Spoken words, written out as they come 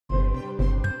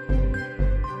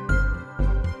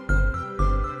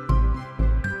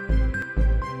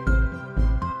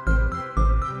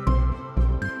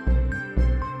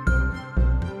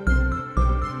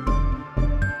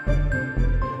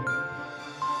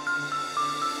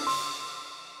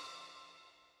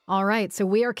All right, so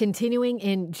we are continuing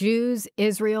in Jews,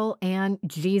 Israel, and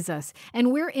Jesus.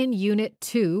 And we're in Unit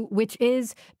 2, which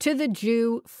is to the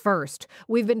Jew first.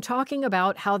 We've been talking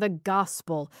about how the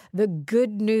gospel, the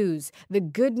good news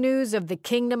of the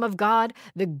kingdom of God,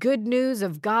 the good news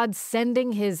of God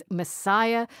sending his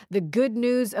Messiah, the good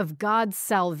news of God's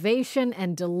salvation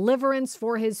and deliverance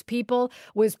for his people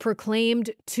was proclaimed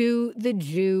to the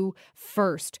Jew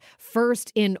first.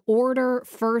 First in order,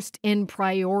 first in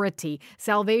priority.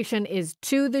 Salvation is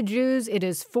to the Jews, it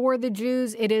is for the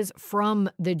Jews, it is from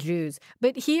the Jews.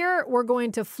 But here we're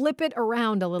going to flip it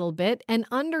around a little bit and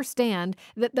understand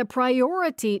that the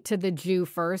priority to the Jew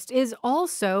first is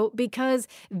also because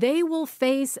they will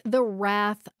face the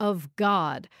wrath of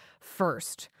God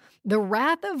first. The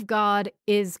wrath of God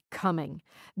is coming.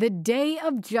 The day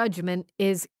of judgment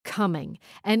is coming,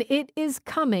 and it is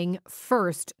coming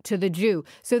first to the Jew.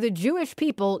 So the Jewish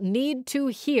people need to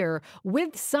hear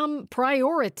with some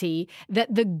priority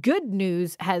that the good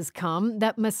news has come,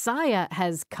 that Messiah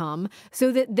has come,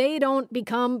 so that they don't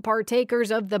become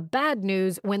partakers of the bad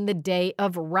news when the day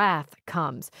of wrath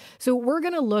comes. So we're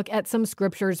going to look at some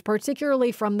scriptures,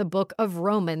 particularly from the book of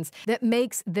Romans, that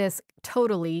makes this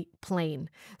totally plain.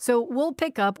 So we'll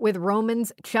pick up with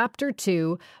Romans chapter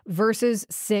 2, verses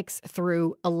 6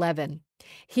 through 11.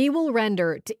 He will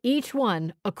render to each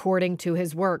one according to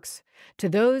his works. To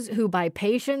those who by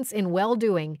patience in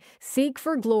well-doing seek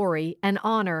for glory and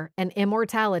honor and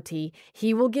immortality,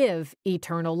 he will give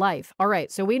eternal life. All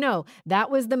right, so we know that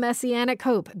was the messianic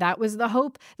hope. That was the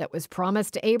hope that was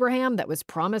promised to Abraham, that was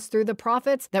promised through the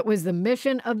prophets. That was the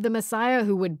mission of the Messiah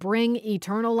who would bring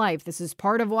eternal life. This is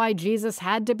part of why Jesus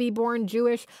had to be born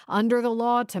Jewish under the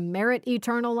law to merit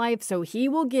eternal life. So he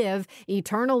will give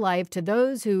eternal life to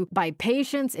those who by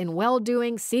patience in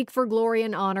well-doing seek for glory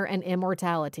and honor and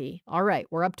immortality. All right,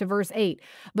 we're up to verse 8.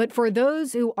 But for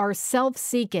those who are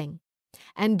self-seeking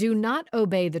and do not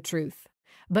obey the truth,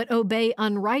 but obey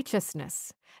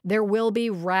unrighteousness, there will be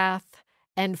wrath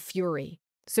and fury.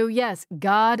 So yes,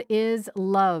 God is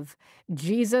love.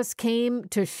 Jesus came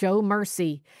to show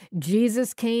mercy.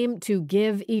 Jesus came to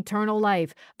give eternal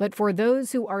life. But for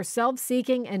those who are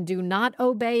self-seeking and do not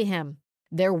obey him,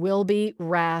 there will be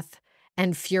wrath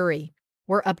and fury.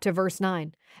 We're up to verse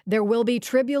 9. There will be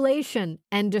tribulation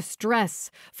and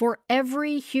distress for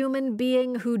every human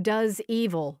being who does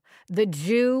evil, the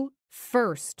Jew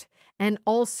first, and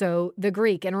also the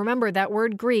Greek. And remember that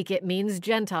word Greek, it means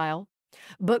Gentile.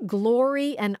 But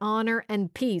glory and honor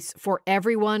and peace for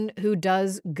everyone who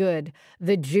does good,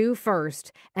 the Jew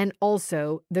first, and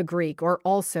also the Greek, or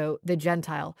also the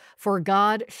Gentile. For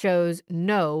God shows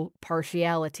no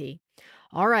partiality.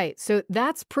 All right, so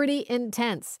that's pretty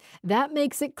intense. That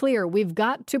makes it clear we've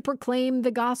got to proclaim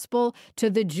the gospel to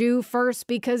the Jew first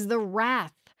because the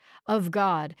wrath of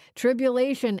God,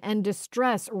 tribulation and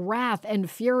distress, wrath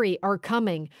and fury are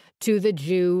coming to the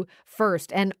Jew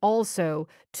first and also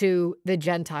to the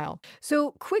Gentile.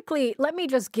 So quickly, let me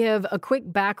just give a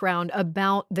quick background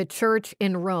about the church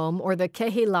in Rome, or the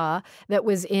Kehillah that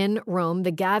was in Rome,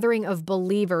 the gathering of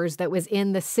believers that was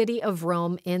in the city of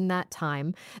Rome in that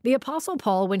time. The Apostle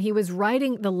Paul, when he was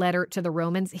writing the letter to the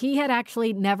Romans, he had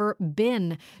actually never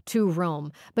been to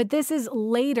Rome. But this is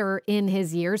later in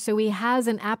his years, so he has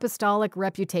an apostolic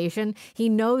reputation. He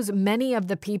knows many of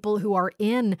the people who are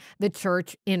in the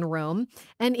church in Rome,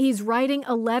 and he's writing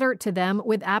a letter to them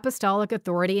with apostolic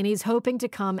authority, and he's hoping to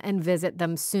come and visit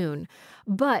them soon.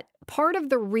 But part of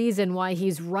the reason why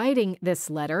he's writing this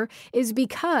letter is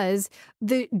because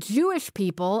the Jewish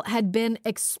people had been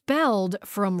expelled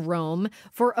from Rome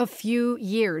for a few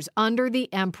years under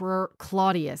the Emperor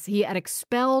Claudius. He had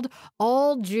expelled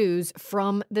all Jews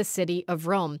from the city of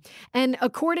Rome. And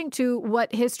according to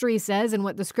what history says and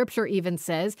what the scripture even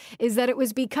says, is that it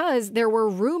was because there were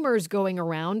rumors going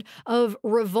around of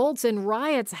revolts and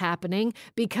riots happening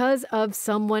because of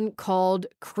someone called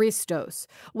Christos.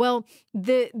 Well,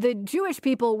 the Jewish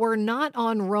people were not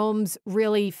on Rome's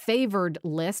really favored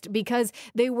list because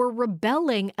they were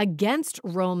rebelling against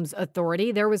Rome's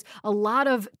authority. There was a lot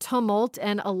of tumult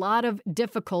and a lot of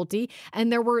difficulty,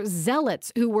 and there were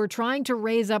zealots who were trying to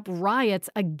raise up riots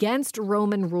against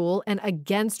Roman rule and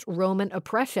against Roman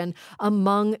oppression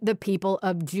among the people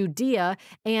of Judea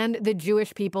and the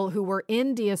Jewish people who were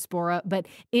in diaspora, but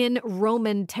in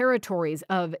Roman territories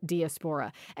of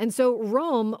diaspora. And so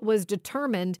Rome was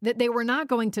determined that they were not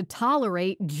going to to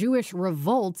tolerate Jewish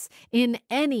revolts in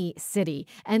any city.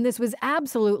 And this was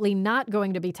absolutely not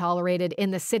going to be tolerated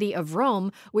in the city of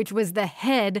Rome, which was the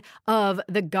head of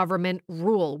the government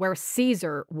rule, where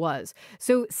Caesar was.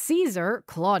 So Caesar,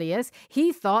 Claudius,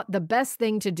 he thought the best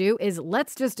thing to do is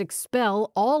let's just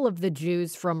expel all of the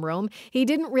Jews from Rome. He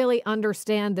didn't really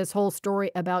understand this whole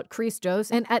story about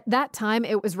Christos. And at that time,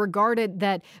 it was regarded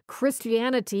that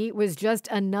Christianity was just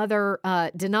another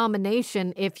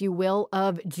denomination, if you will,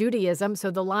 of Judaism.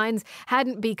 So the lines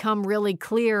hadn't become really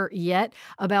clear yet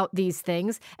about these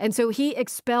things. And so he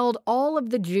expelled all of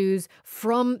the Jews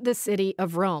from the city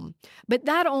of Rome. But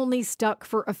that only stuck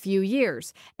for a few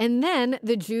years. And then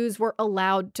the Jews were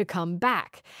allowed to come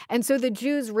back. And so the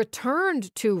Jews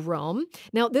returned to Rome.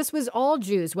 Now, this was all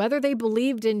Jews, whether they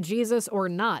believed in Jesus or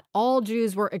not. All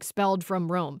Jews were expelled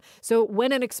from Rome. So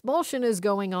when an expulsion is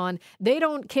going on, they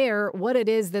don't care what it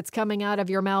is that's coming out of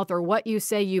your mouth or what you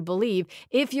say you believe.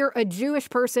 If you're a Jewish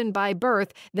person by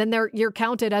birth, then you're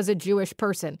counted as a Jewish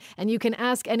person. And you can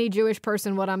ask any Jewish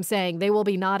person what I'm saying. They will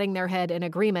be nodding their head in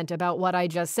agreement about what I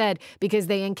just said because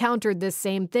they encountered this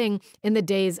same thing in the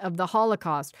days of the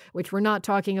Holocaust, which we're not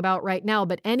talking about right now.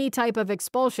 But any type of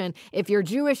expulsion, if you're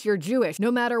Jewish, you're Jewish.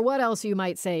 No matter what else you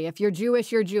might say, if you're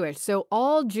Jewish, you're Jewish. So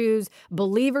all Jews,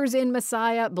 believers in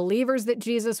Messiah, believers that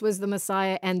Jesus was the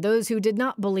Messiah, and those who did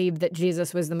not believe that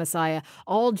Jesus was the Messiah,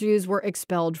 all Jews were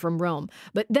expelled from Rome.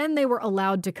 But then they were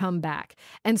allowed to come back.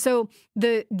 And so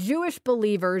the Jewish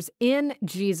believers in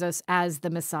Jesus as the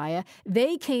Messiah,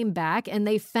 they came back and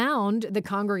they found the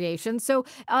congregation. So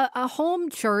a home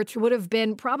church would have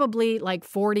been probably like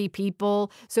 40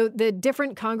 people. So the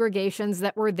different congregations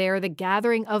that were there, the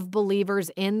gathering of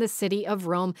believers in the city of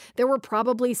Rome, there were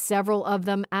probably several of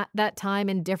them at that time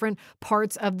in different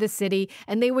parts of the city,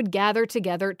 and they would gather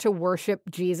together to worship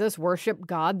Jesus, worship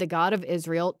God, the God of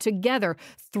Israel, together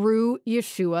through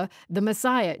Yeshua, the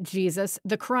Messiah, Jesus,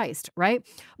 the Christ, right?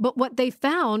 But what they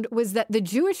found was that the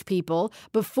Jewish people,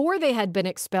 before they had been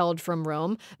expelled from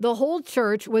Rome, the whole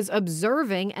church was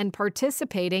observing and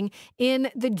participating in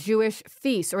the Jewish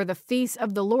feasts or the feasts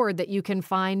of the Lord that you can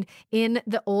find in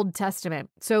the Old Testament.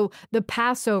 So the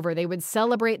Passover, they would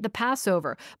celebrate the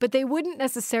Passover, but they wouldn't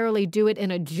necessarily do it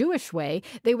in a Jewish way.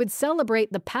 They would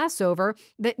celebrate the Passover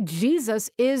that Jesus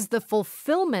is the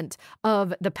fulfillment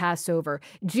of the Passover.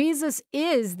 Jesus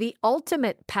is the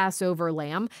ultimate Passover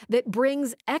lamb that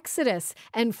brings exodus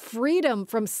and freedom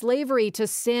from slavery to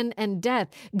sin and death.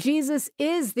 Jesus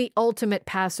is the ultimate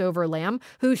Passover lamb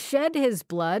who shed his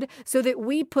blood so that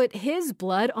we put his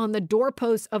blood on the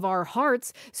doorposts of our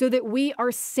hearts so that we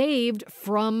are saved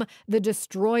from the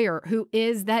destroyer, who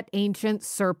is that ancient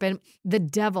serpent, the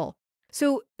devil.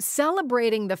 So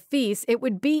celebrating the feast, it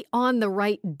would be on the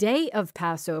right day of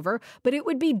Passover, but it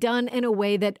would be done in a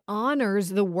way that honors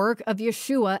the work of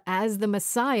Yeshua as the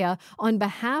Messiah on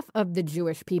behalf of the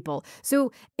Jewish people.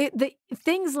 So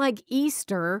things like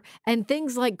Easter and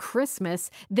things like Christmas,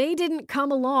 they didn't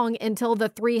come along until the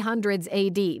 300s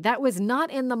AD. That was not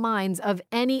in the minds of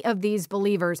any of these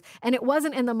believers, and it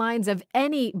wasn't in the minds of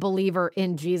any believer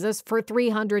in Jesus for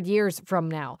 300 years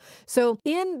from now. So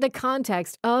in the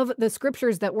context of the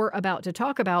scriptures that we're about to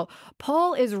talk about,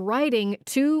 Paul is writing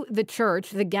to the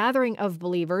church, the gathering of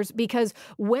believers, because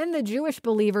when the Jewish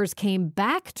believers came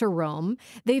back to Rome,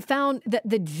 they found that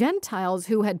the Gentiles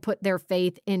who had put their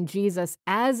faith in Jesus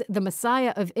as the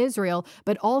Messiah of Israel,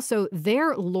 but also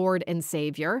their Lord and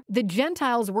Savior, the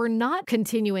Gentiles were not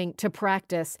continuing to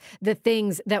practice the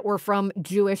things that were from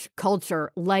Jewish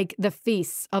culture, like the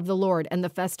feasts of the Lord and the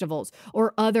festivals,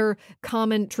 or other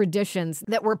common traditions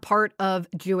that were part of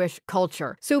Jewish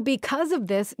culture. So because of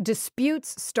this,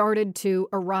 disputes started to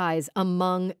arise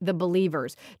among the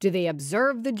believers. Do they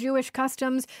observe the Jewish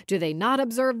customs? Do they not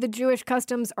observe the Jewish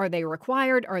customs? Are they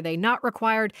required? Are they not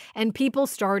required? And people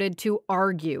started to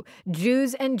argue.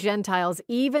 Jews and Gentiles,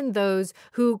 even those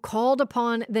who called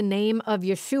upon the name of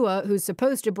Yeshua, who's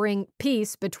supposed to bring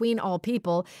peace between all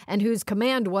people, and whose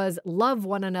command was, love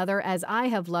one another as I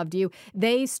have loved you,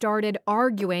 they started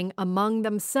arguing among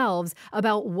themselves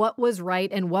about what was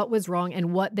right and what was wrong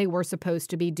and what they were supposed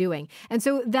to be doing. And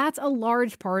so that's a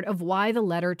large part of why the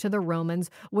letter to the Romans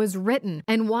was written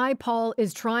and why Paul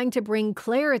is trying to bring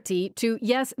clarity to,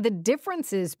 yes, the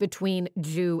differences between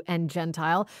Jew and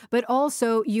Gentile, but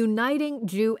also uniting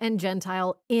Jew and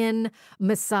Gentile in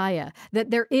Messiah,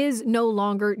 that there is no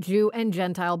longer Jew and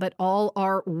Gentile, but all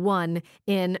are one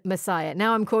in Messiah.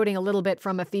 Now I'm quoting a little bit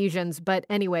from Ephesians, but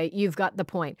anyway, you've got the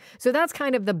point. So that's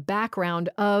kind of the background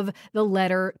of the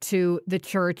letter to the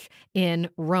church in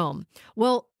Rome.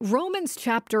 Well, Romans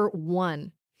chapter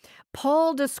 1.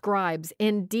 Paul describes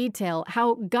in detail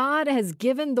how God has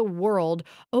given the world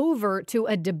over to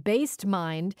a debased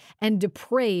mind and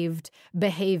depraved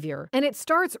behavior. And it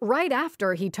starts right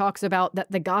after he talks about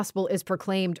that the gospel is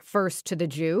proclaimed first to the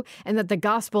Jew and that the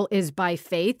gospel is by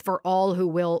faith for all who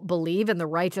will believe and the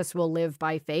righteous will live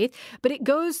by faith. But it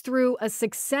goes through a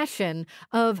succession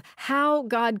of how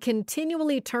God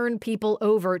continually turned people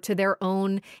over to their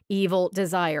own evil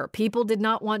desire. People did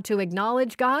not want to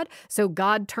acknowledge God, so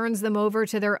God turns them over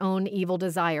to their own evil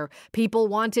desire. People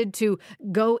wanted to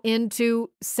go into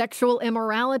sexual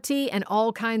immorality and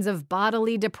all kinds of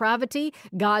bodily depravity.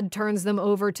 God turns them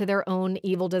over to their own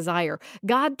evil desire.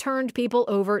 God turned people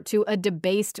over to a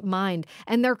debased mind,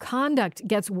 and their conduct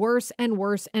gets worse and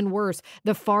worse and worse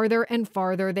the farther and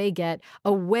farther they get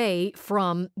away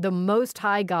from the Most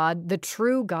High God, the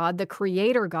true God, the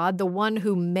Creator God, the one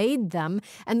who made them,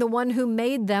 and the one who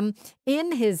made them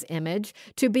in His image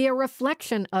to be a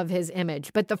reflection of His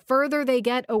image. But the further they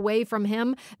get away from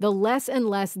Him, the less and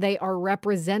less they are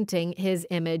representing His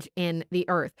image in the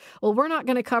earth. Well, we're not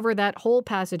going to cover that whole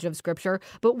passage of Scripture,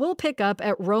 but we'll pick up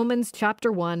at Romans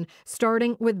chapter 1,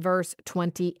 starting with verse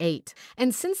 28.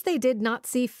 And since they did not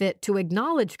see fit to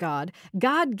acknowledge God,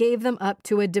 God gave them up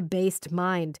to a debased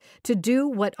mind, to do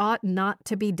what ought not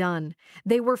to be done.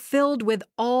 They were filled with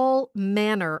all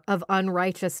manner of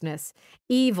unrighteousness,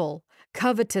 evil,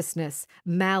 covetousness,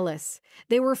 malice.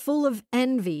 They were full of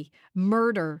envy,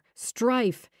 murder,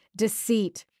 strife,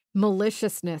 deceit,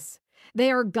 maliciousness. They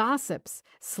are gossips,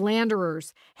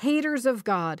 slanderers, haters of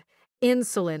God,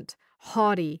 insolent,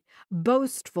 haughty,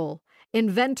 boastful,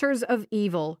 inventors of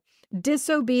evil,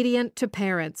 disobedient to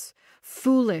parents,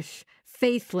 foolish,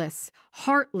 faithless,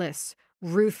 heartless,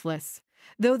 ruthless.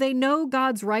 Though they know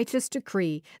God's righteous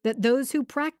decree that those who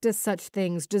practice such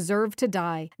things deserve to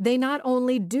die, they not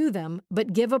only do them,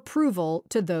 but give approval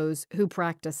to those who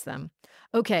practice them.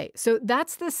 Okay, so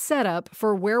that's the setup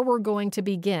for where we're going to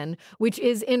begin, which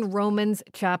is in Romans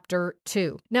chapter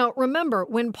 2. Now, remember,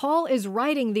 when Paul is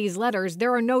writing these letters,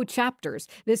 there are no chapters.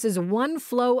 This is one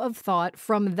flow of thought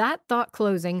from that thought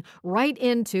closing right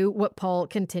into what Paul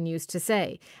continues to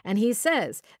say. And he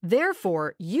says,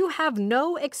 "Therefore, you have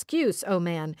no excuse, O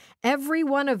man, every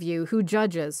one of you who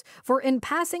judges, for in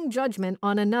passing judgment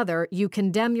on another, you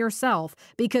condemn yourself,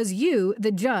 because you,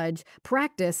 the judge,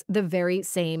 practice the very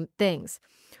same things."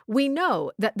 We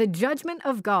know that the judgment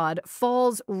of God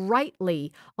falls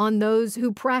rightly on those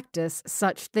who practice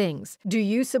such things. Do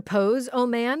you suppose, O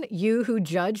man, you who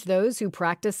judge those who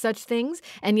practice such things,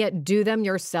 and yet do them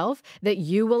yourself, that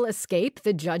you will escape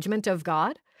the judgment of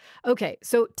God? Okay,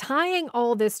 so tying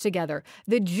all this together,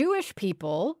 the Jewish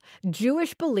people,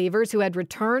 Jewish believers who had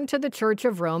returned to the Church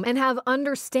of Rome and have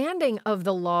understanding of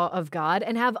the law of God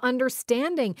and have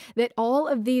understanding that all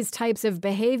of these types of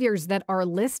behaviors that are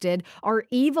listed are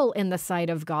evil in the sight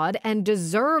of God and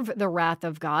deserve the wrath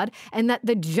of God, and that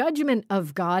the judgment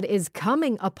of God is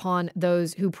coming upon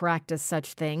those who practice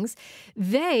such things,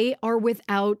 they are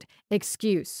without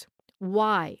excuse.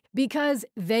 Why? Because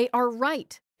they are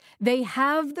right. They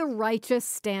have the righteous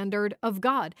standard of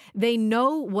God. They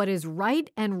know what is right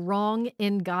and wrong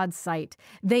in God's sight.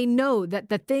 They know that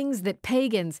the things that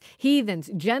pagans,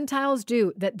 heathens, Gentiles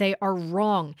do, that they are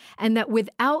wrong, and that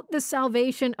without the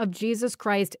salvation of Jesus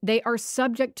Christ, they are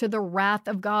subject to the wrath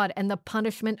of God and the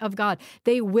punishment of God.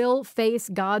 They will face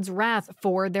God's wrath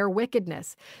for their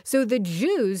wickedness. So the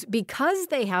Jews, because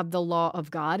they have the law of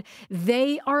God,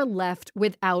 they are left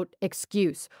without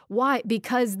excuse. Why?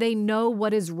 Because they know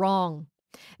what is wrong.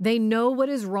 They know what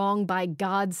is wrong by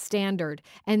God's standard,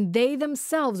 and they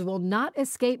themselves will not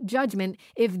escape judgment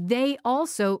if they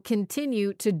also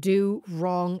continue to do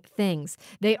wrong things.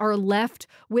 They are left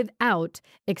without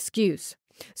excuse.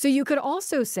 So you could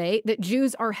also say that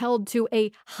Jews are held to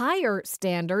a higher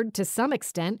standard to some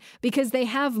extent because they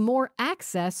have more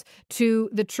access to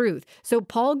the truth. So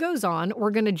Paul goes on,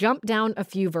 we're going to jump down a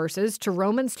few verses to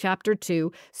Romans chapter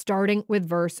 2, starting with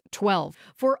verse 12.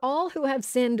 "For all who have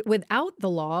sinned without the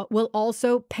law will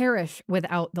also perish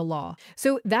without the law."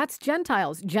 So that's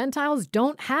Gentiles. Gentiles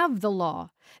don't have the law.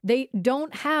 They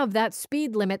don't have that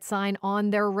speed limit sign on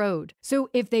their road. So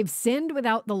if they've sinned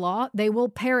without the law, they will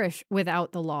perish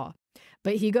without the law.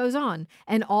 But he goes on,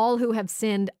 "And all who have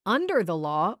sinned under the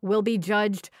law will be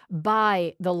judged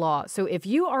by the law." So if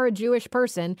you are a Jewish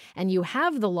person and you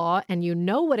have the law and you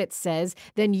know what it says,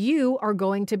 then you are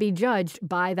going to be judged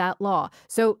by that law.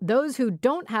 So those who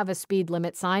don't have a speed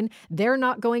limit sign, they're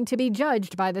not going to be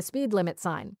judged by the speed limit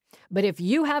sign. But if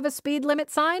you have a speed limit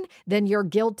sign, then you're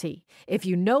guilty. If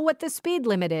you know what the speed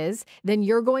limit is, then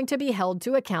you're going to be held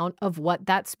to account of what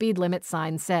that speed limit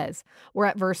sign says. We're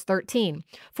at verse 13.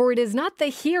 For it is not the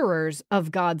hearers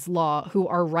of God's law who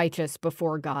are righteous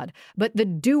before God, but the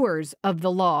doers of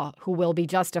the law who will be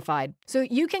justified. So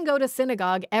you can go to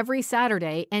synagogue every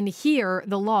Saturday and hear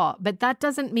the law, but that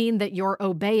doesn't mean that you're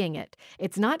obeying it.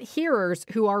 It's not hearers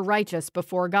who are righteous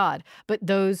before God, but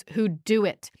those who do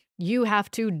it. You have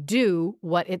to do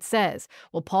what it says.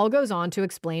 Well, Paul goes on to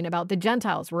explain about the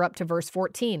Gentiles. We're up to verse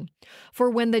 14. For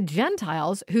when the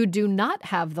Gentiles who do not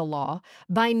have the law,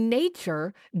 by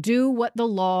nature do what the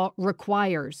law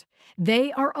requires,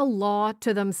 they are a law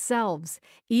to themselves,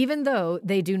 even though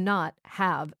they do not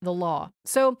have the law.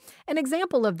 So an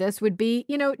example of this would be,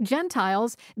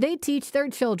 Gentiles, they teach their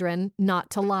children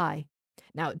not to lie.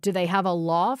 Now, do they have a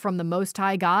law from the Most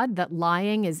High God that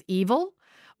lying is evil?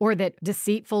 Or that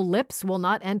deceitful lips will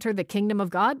not enter the kingdom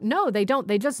of God? No, they don't.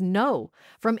 They just know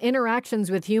from interactions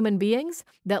with human beings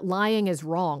that lying is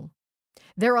wrong.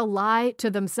 They're a lie to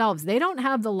themselves. They don't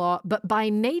have the law, but by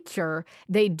nature,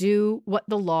 they do what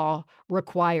the law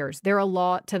requires. They're a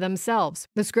law to themselves.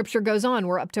 The scripture goes on.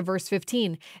 We're up to verse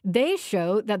 15. They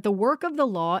show that the work of the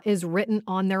law is written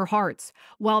on their hearts,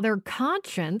 while their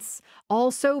conscience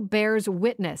also bears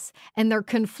witness, and their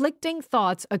conflicting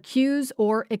thoughts accuse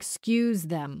or excuse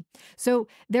them. So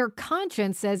their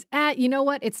conscience says, you know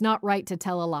what? It's not right to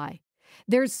tell a lie.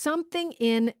 There's something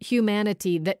in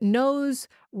humanity that knows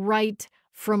right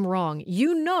from wrong.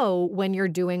 You know when you're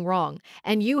doing wrong,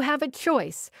 and you have a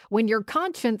choice. When your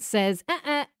conscience says,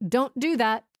 don't do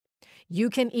that, you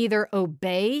can either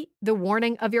obey the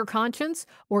warning of your conscience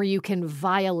or you can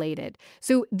violate it.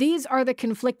 So these are the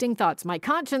conflicting thoughts. My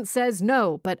conscience says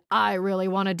no, but I really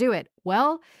want to do it.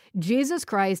 Well, Jesus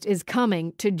Christ is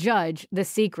coming to judge the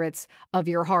secrets of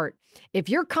your heart. If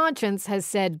your conscience has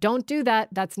said, don't do that,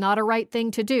 that's not a right thing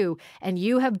to do, and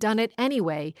you have done it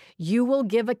anyway, you will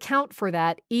give account for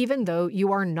that even though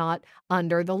you are not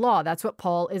under the law. That's what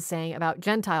Paul is saying about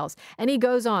Gentiles. And he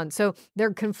goes on. So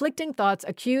their conflicting thoughts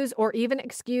accuse or even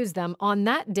excuse them on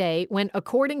that day when,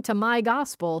 according to my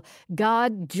gospel,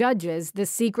 God judges the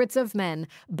secrets of men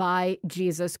by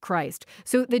Jesus Christ.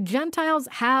 So the Gentiles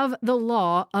have the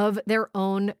law of their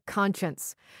own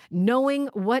conscience, knowing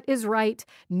what is right,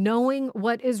 knowing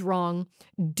what is wrong,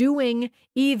 doing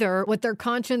either what their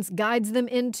conscience guides them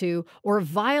into or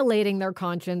violating their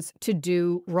conscience to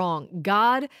do wrong.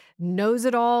 God knows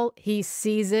it all. He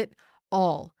sees it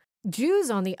all. Jews,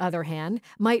 on the other hand,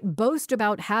 might boast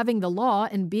about having the law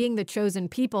and being the chosen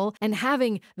people and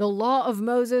having the law of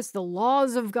Moses, the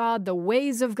laws of God, the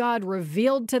ways of God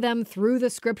revealed to them through the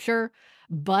scripture,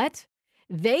 but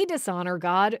they dishonor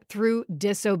God through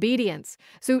disobedience.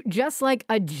 So just like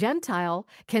a Gentile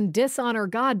can dishonor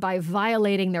God by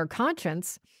violating their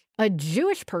conscience, a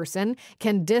Jewish person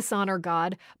can dishonor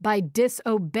God by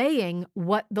disobeying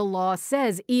what the law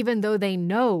says, even though they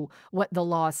know what the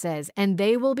law says, and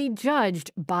they will be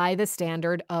judged by the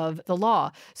standard of the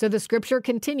law. So the scripture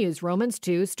continues, Romans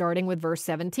 2, starting with verse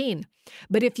 17.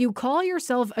 But if you call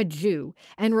yourself a Jew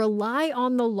and rely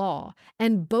on the law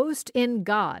and boast in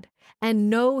God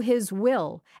and know his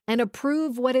will and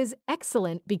approve what is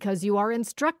excellent because you are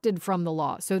instructed from the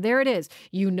law. So there it is.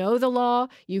 You know the law.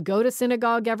 You go to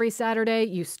synagogue every Saturday.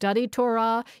 You study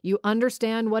Torah. You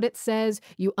understand what it says.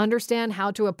 You understand how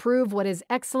to approve what is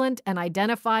excellent and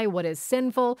identify what is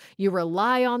sinful. You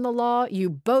rely on the law.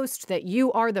 You boast that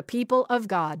you are the people of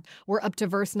God. We're up to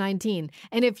verse 19.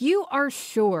 And if you are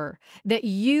sure that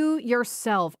you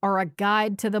yourself are a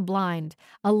guide to the blind,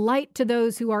 a light to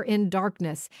those who are in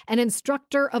darkness, an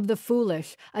instructor of the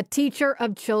foolish, a teacher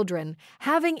of children,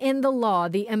 having in the law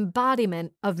the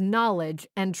embodiment of knowledge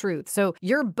and truth. So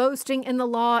you're boasting in the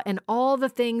law and all the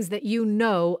things that you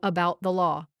know about the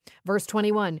law. Verse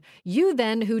 21, you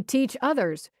then who teach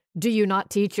others, do you not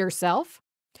teach yourself?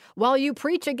 While you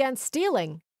preach against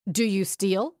stealing, do you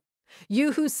steal?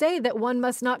 You who say that one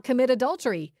must not commit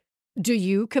adultery, do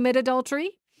you commit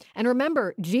adultery? And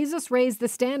remember, Jesus raised the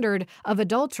standard of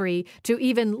adultery to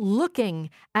even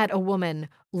looking at a woman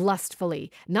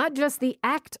lustfully, not just the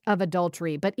act of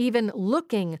adultery, but even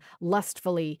looking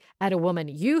lustfully at a woman.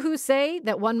 You who say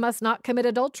that one must not commit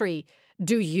adultery,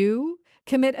 do you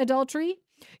commit adultery?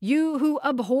 You who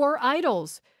abhor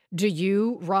idols, do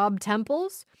you rob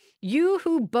temples? You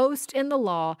who boast in the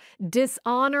law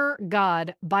dishonor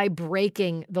God by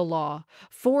breaking the law.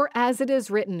 For as it is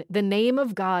written, the name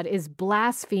of God is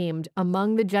blasphemed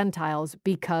among the Gentiles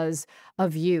because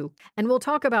of you. And we'll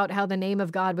talk about how the name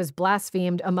of God was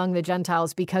blasphemed among the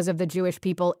Gentiles because of the Jewish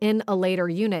people in a later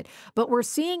unit. But we're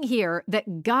seeing here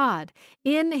that God,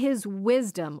 in his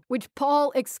wisdom, which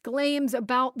Paul exclaims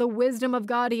about the wisdom of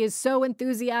God, he is so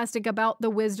enthusiastic about the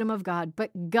wisdom of God.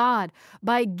 But God,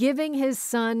 by giving his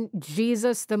son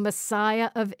Jesus, the Messiah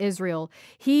of Israel,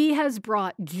 he has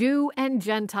brought Jew and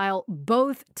Gentile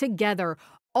both together.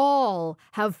 All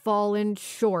have fallen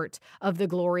short of the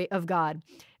glory of God.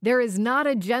 There is not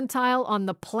a Gentile on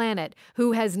the planet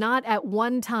who has not at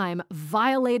one time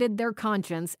violated their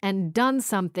conscience and done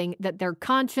something that their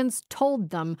conscience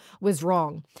told them was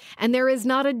wrong. And there is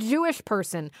not a Jewish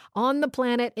person on the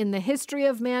planet in the history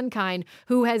of mankind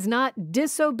who has not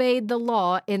disobeyed the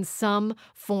law in some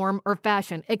form or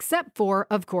fashion, except for,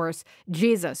 of course,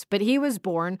 Jesus. But he was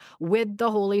born with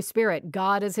the Holy Spirit.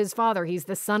 God is his Father. He's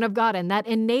the Son of God, and that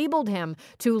enabled him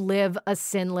to live a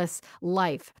sinless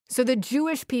life. So the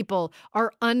Jewish people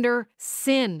are under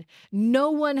sin.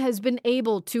 No one has been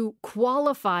able to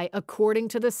qualify according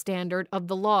to the standard of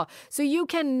the law. So you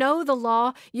can know the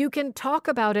law, you can talk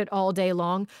about it all day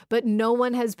long, but no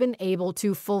one has been able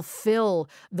to fulfill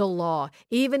the law.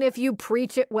 Even if you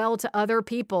preach it well to other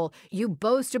people, you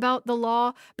boast about the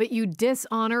law, but you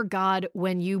dishonor God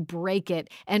when you break it.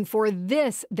 And for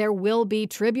this, there will be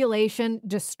tribulation,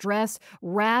 distress,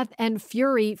 wrath, and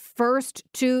fury, first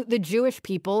to the Jewish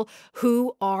people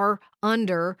who are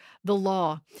under the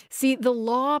law. See, the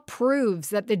law proves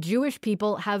that the Jewish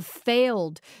people have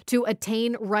failed to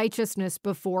attain righteousness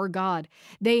before God.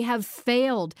 They have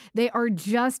failed. They are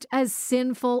just as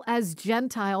sinful as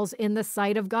Gentiles in the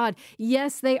sight of God.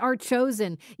 Yes, they are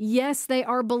chosen. Yes, they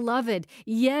are beloved.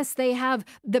 Yes, they have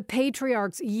the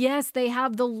patriarchs. Yes, they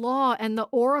have the law and the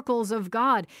oracles of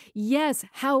God. Yes,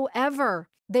 however,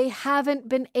 they haven't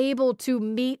been able to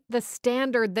meet the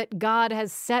standard that God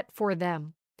has set for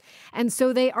them. And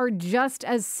so they are just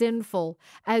as sinful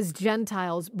as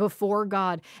Gentiles before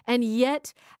God. And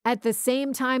yet, at the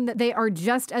same time that they are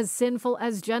just as sinful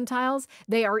as Gentiles,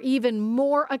 they are even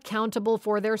more accountable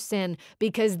for their sin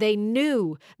because they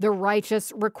knew the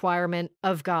righteous requirement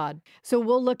of God. So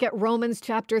we'll look at Romans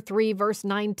chapter 3, verse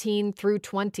 19 through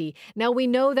 20. Now we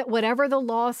know that whatever the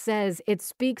law says, it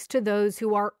speaks to those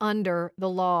who are under the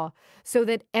law, so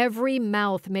that every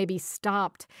mouth may be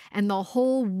stopped and the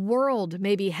whole world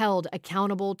may be held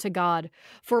accountable to God.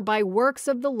 For by works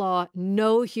of the law,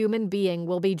 no human being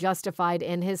will be justified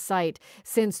in his sight,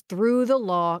 since through the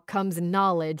law comes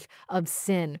knowledge of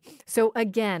sin. So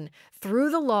again,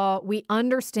 through the law, we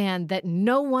understand that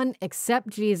no one except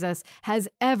Jesus has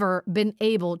ever been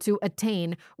able to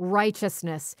attain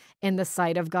righteousness in the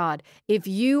sight of God. If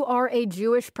you are a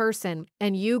Jewish person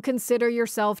and you consider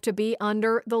yourself to be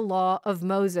under the law of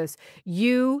Moses,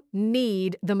 you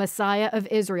need the Messiah of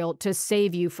Israel to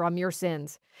save you from your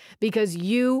sins, because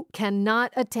you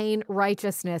cannot attain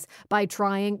righteousness by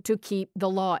trying to keep the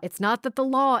law. It's not that the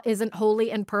law isn't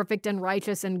holy and perfect and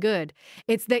righteous and good.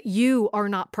 It's that you are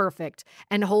not perfect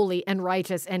and holy and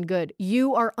righteous and good.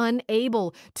 You are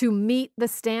unable to meet the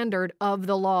standard of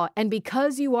the law. And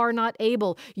because you are not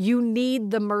able, you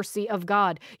need the mercy of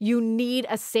God. You need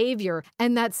a Savior.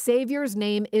 And that Savior's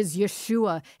name is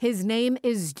Yeshua. His name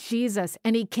is Jesus.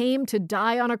 And he came to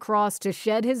die on a cross to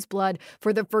shed his blood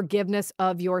for the forgiveness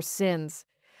of your sins.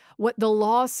 What the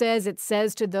law says, it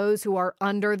says to those who are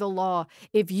under the law,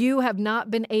 if you have not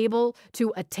been able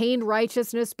to attain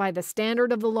righteousness by the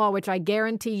standard of the law, which I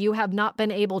guarantee you have not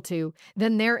been able to,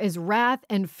 then there is wrath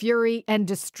and fury and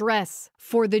distress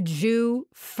for the Jew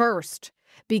first,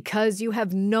 because you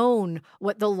have known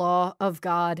what the law of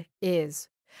God is.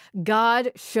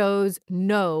 God shows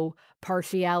no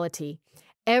partiality.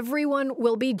 Everyone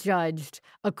will be judged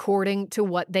according to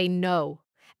what they know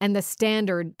and the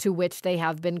standard to which they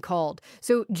have been called.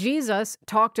 So Jesus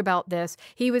talked about this.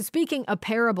 He was speaking a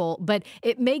parable, but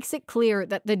it makes it clear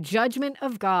that the judgment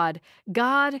of God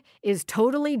is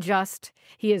totally just.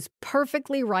 He is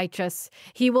perfectly righteous.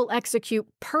 He will execute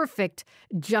perfect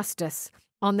justice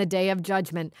on the day of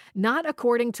judgment, not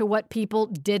according to what people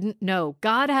didn't know.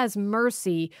 God has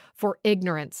mercy for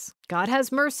ignorance. God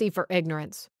has mercy for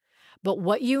ignorance. But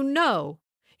what you know,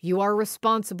 you are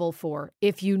responsible for.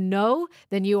 If you know,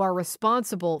 then you are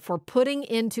responsible for putting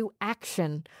into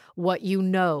action what you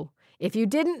know. If you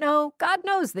didn't know, God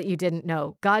knows that you didn't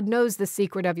know. God knows the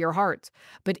secret of your heart.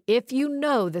 But if you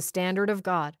know the standard of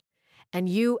God, and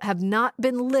you have not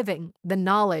been living the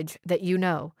knowledge that you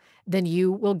know, then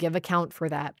you will give account for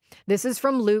that. This is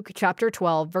from Luke chapter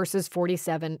 12, verses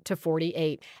 47 to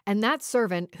 48. And that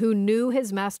servant who knew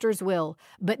his master's will,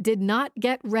 but did not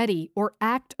get ready or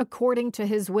act according to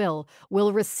his will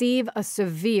receive a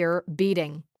severe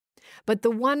beating. But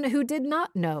the one who did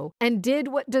not know and did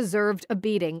what deserved a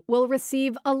beating will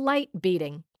receive a light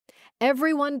beating.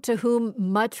 Everyone to whom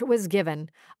much was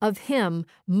given, of him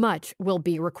much will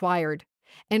be required.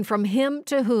 And from him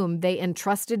to whom they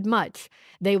entrusted much,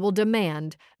 they will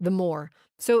demand the more.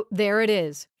 So there it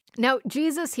is. Now,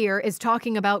 Jesus here is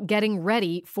talking about getting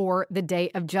ready for the day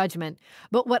of judgment.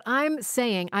 But what I'm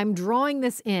saying, I'm drawing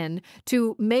this in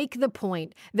to make the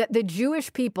point that the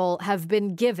Jewish people have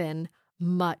been given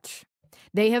much.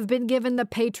 They have been given the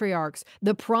patriarchs,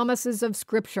 the promises of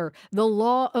Scripture, the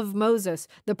law of Moses,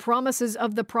 the promises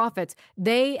of the prophets.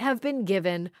 They have been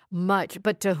given much,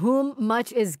 but to whom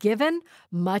much is given,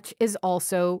 much is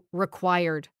also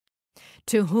required.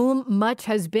 To whom much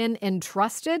has been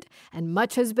entrusted, and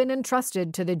much has been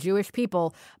entrusted to the Jewish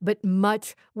people, but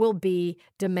much will be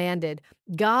demanded.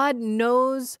 God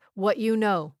knows what you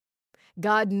know.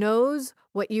 God knows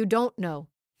what you don't know.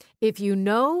 If you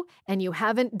know and you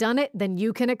haven't done it, then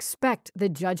you can expect the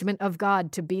judgment of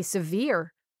God to be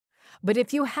severe. But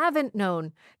if you haven't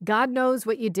known, God knows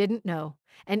what you didn't know.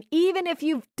 And even if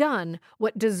you've done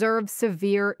what deserves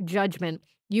severe judgment,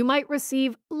 you might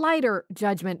receive lighter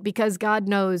judgment because God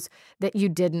knows that you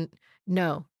didn't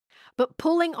know. But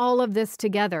pulling all of this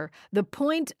together, the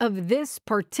point of this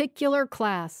particular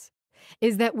class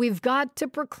is that we've got to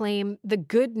proclaim the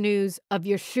good news of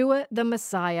Yeshua the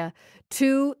Messiah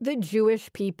to the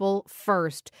Jewish people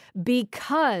first,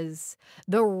 because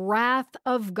the wrath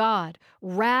of God,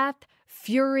 wrath,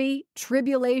 fury,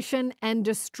 tribulation, and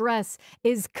distress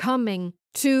is coming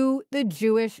to the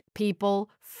Jewish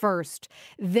people first.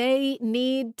 They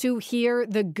need to hear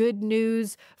the good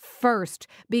news first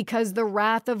because the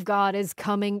wrath of God is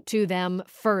coming to them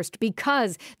first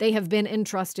because they have been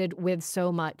entrusted with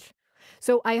so much.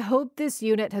 So I hope this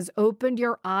unit has opened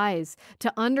your eyes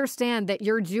to understand that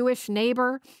your Jewish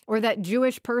neighbor or that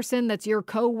Jewish person that's your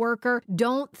coworker,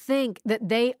 don't think that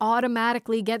they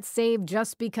automatically get saved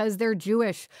just because they're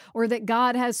Jewish or that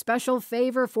God has special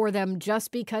favor for them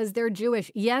just because they're Jewish.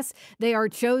 Yes, they are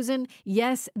chosen.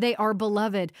 Yes, they are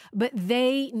beloved, but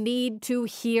they need to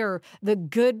hear the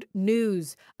good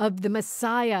news of the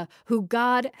Messiah who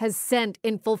God has sent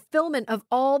in fulfillment of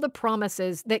all the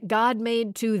promises that God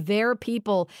made to their people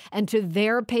and to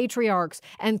their patriarchs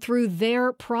and through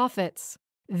their prophets.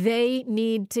 They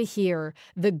need to hear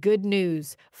the good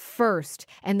news first,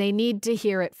 and they need to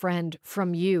hear it, friend,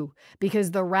 from you,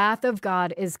 because the wrath of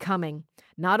God is coming,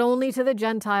 not only to the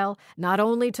Gentile, not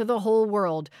only to the whole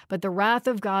world, but the wrath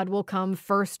of God will come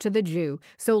first to the Jew.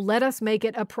 So let us make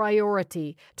it a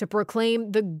priority to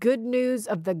proclaim the good news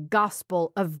of the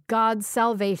gospel of God's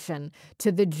salvation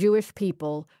to the Jewish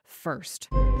people first.